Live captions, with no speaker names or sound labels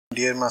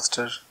Dear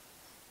Master,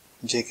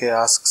 JK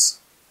asks,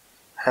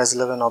 has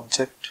love an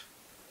object?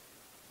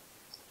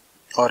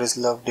 Or is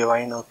love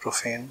divine or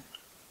profane?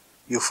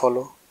 You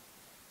follow?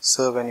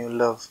 Sir, when you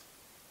love,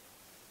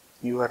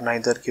 you are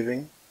neither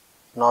giving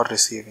nor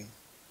receiving.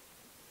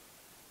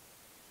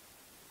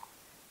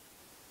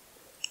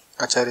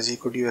 Acharya ji,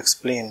 could you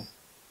explain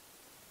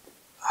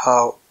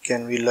how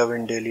can we love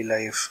in daily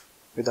life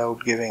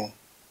without giving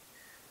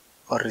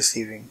or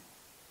receiving?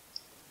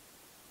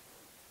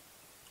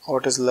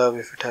 What is love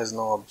if it has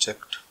no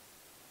object?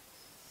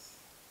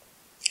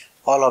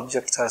 All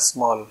objects are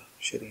small,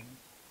 Shireen.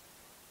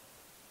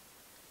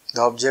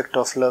 The object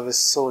of love is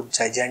so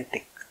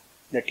gigantic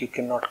that you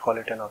cannot call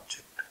it an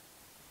object.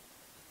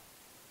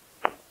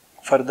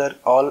 Further,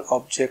 all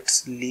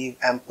objects leave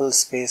ample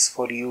space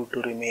for you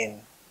to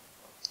remain.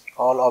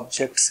 All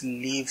objects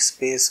leave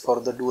space for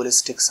the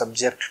dualistic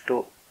subject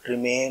to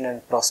remain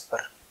and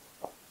prosper.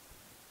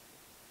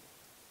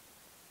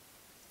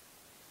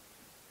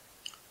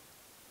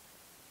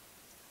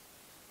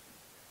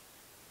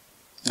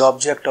 The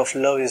object of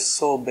love is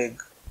so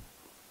big,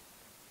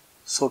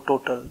 so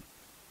total,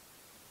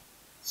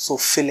 so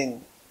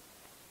filling,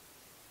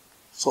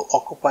 so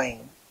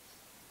occupying,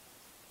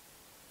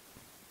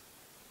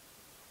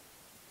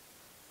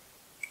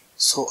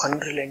 so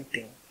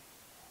unrelenting,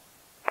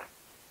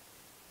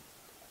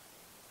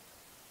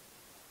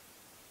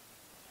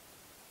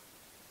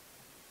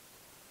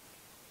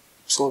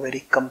 so very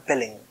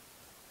compelling,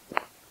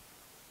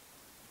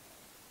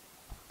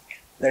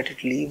 that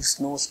it leaves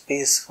no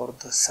space for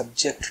the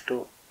subject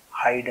to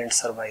hide and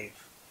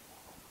survive.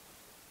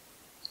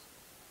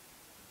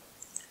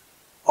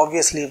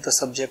 Obviously, if the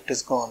subject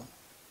is gone,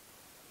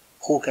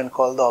 who can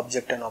call the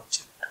object an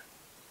object?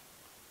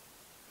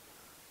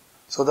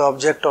 So the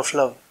object of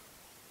love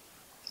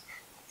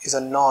is a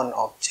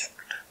non-object.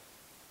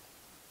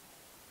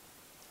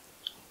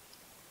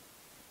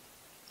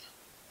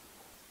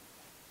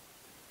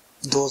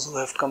 Those who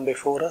have come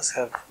before us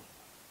have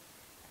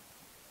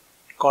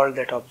called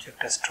that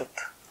object as truth.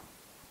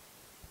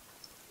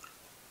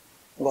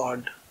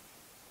 God,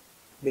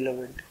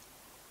 beloved,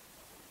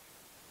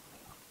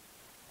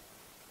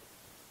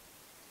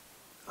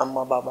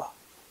 Amma, Baba,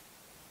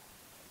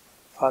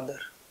 Father,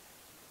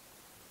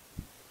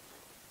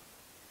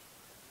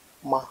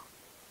 Ma.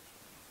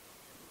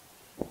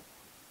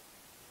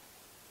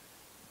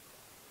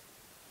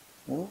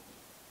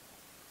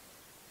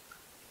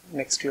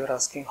 Next you are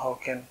asking, how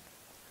can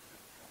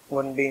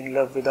one be in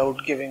love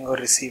without giving or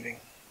receiving?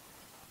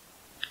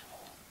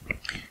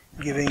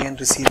 Giving and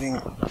receiving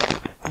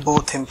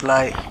both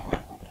imply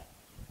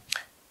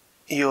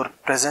your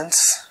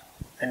presence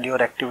and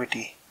your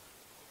activity.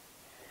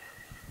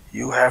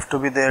 You have to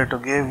be there to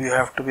give, you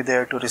have to be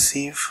there to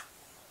receive.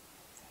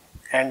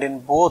 And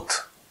in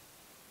both,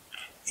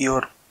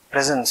 your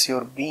presence,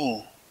 your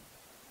being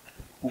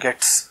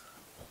gets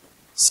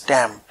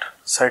stamped,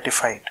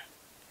 certified,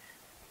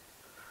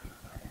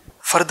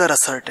 further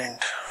ascertained.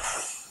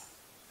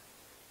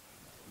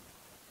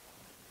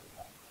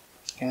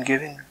 In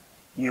giving,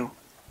 you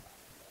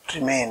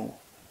remain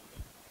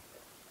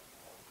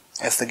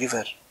as the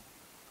giver.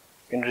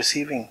 In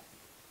receiving,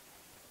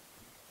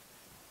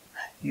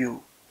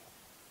 you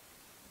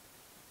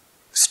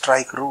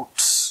strike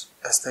roots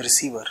as the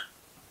receiver.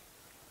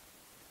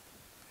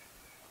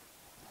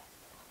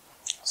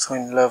 So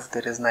in love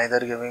there is neither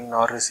giving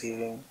nor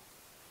receiving.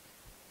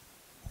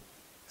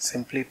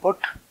 Simply put,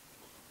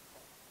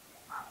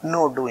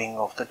 no doing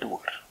of the doer.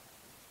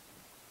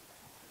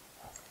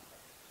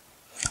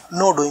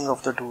 No doing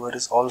of the doer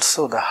is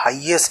also the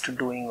highest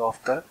doing of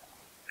the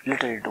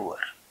little doer.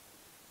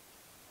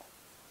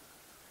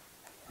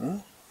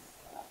 The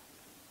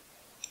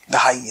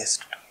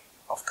highest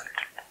of the little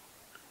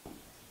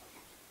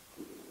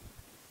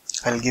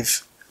doer. I'll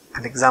give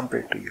an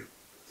example to you.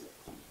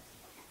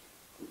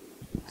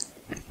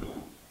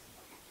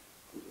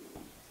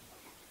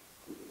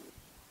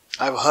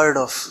 I've heard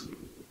of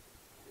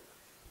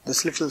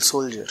this little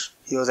soldier.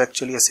 He was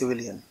actually a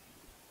civilian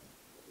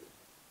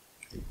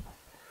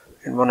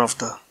in one of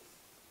the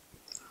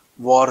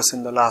wars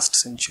in the last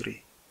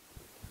century.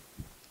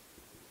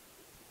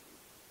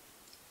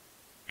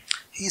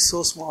 He's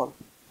so small.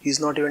 He's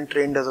not even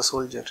trained as a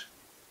soldier.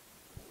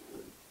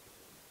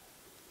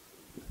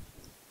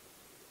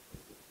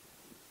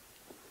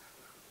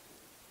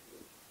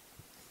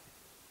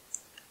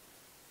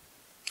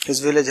 His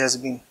village has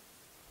been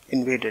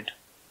invaded.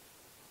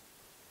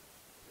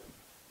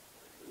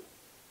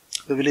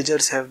 The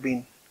villagers have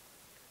been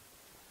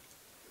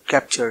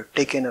captured,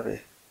 taken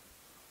away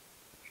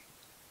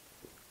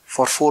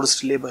for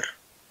forced labor.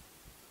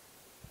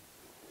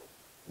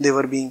 They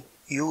were being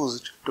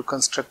used to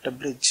construct a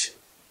bridge.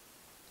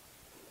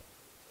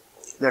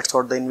 That's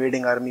what the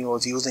invading army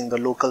was using the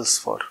locals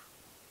for.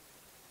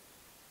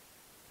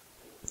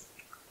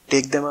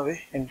 Take them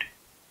away and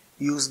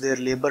use their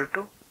labor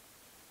to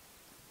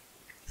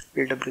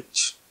build a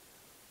bridge.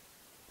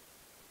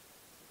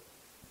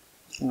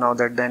 Now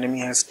that the enemy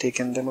has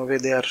taken them away,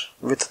 they are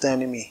with the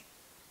enemy.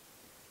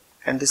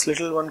 And this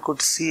little one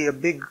could see a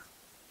big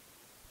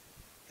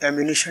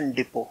ammunition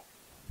depot.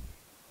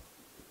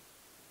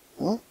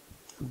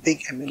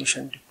 Big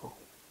ammunition depot.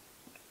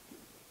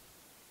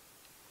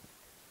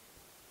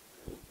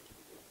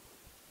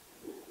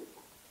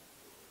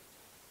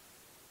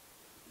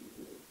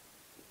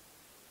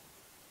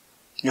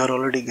 You are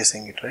already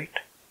guessing it, right?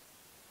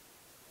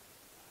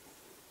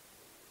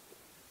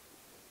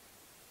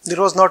 There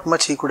was not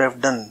much he could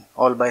have done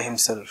all by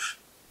himself.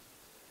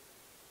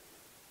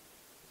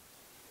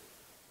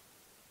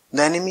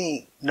 The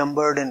enemy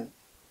numbered in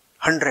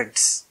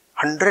hundreds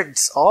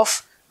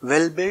of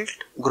well-built,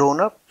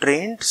 grown-up,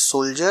 trained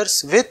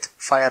soldiers with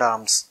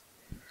firearms.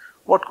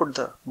 What could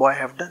the boy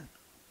have done?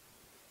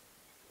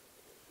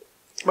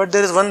 But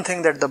there is one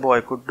thing that the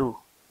boy could do.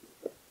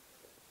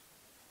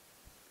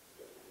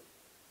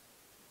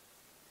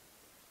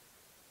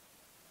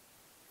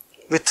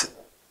 With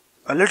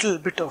a little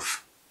bit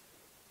of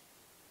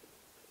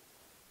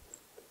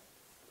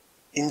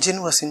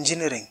ingenious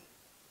engineering,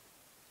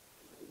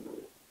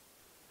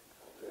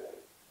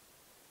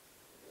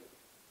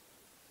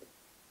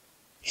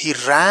 he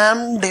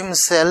rammed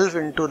himself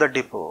into the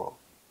depot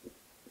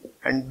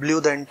and blew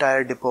the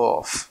entire depot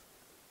off.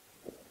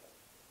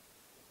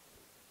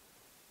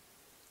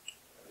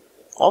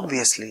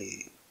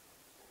 Obviously,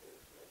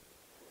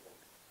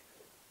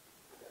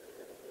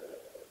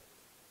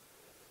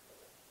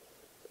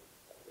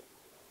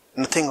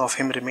 nothing of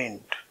him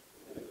remained.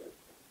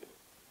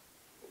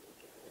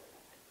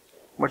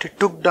 But he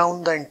took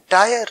down the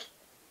entire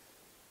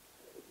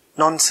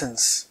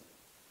nonsense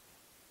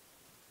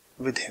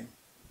with him.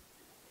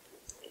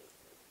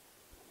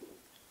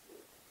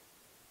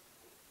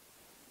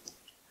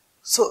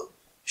 So,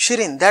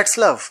 Shirin, that's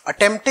love,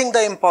 attempting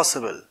the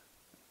impossible.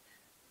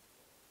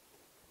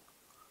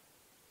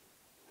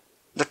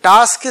 The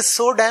task is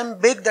so damn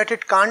big that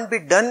it can't be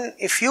done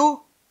if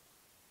you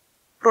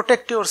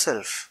protect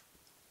yourself.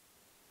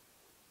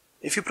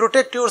 If you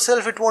protect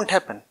yourself, it won't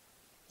happen.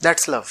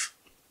 That's love.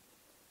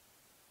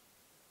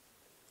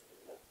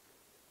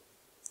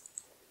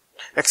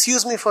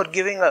 Excuse me for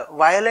giving a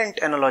violent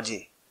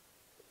analogy.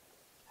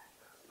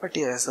 But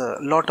yes, a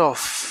lot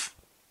of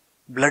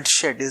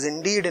bloodshed is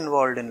indeed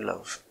involved in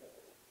love.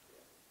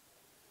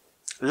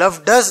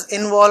 Love does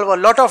involve a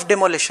lot of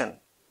demolition.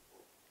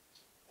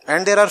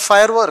 And there are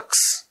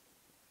fireworks.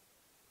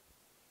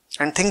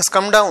 And things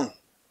come down.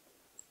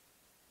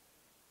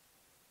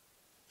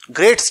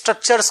 Great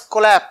structures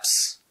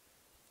collapse.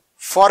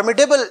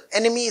 Formidable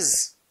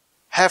enemies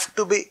have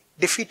to be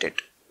defeated.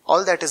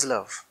 All that is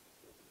love.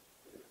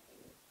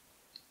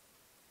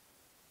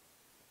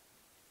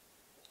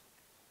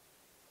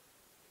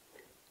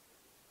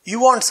 You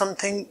want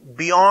something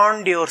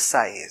beyond your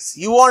size.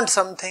 You want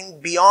something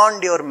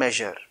beyond your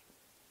measure.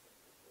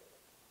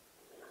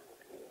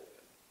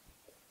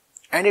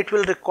 And it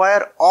will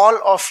require all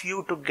of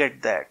you to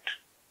get that.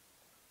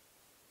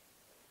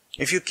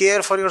 If you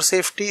care for your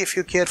safety, if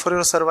you care for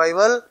your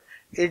survival,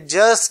 it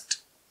just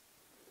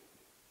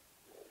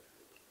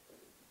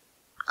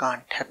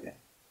can't happen.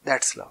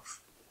 That's love.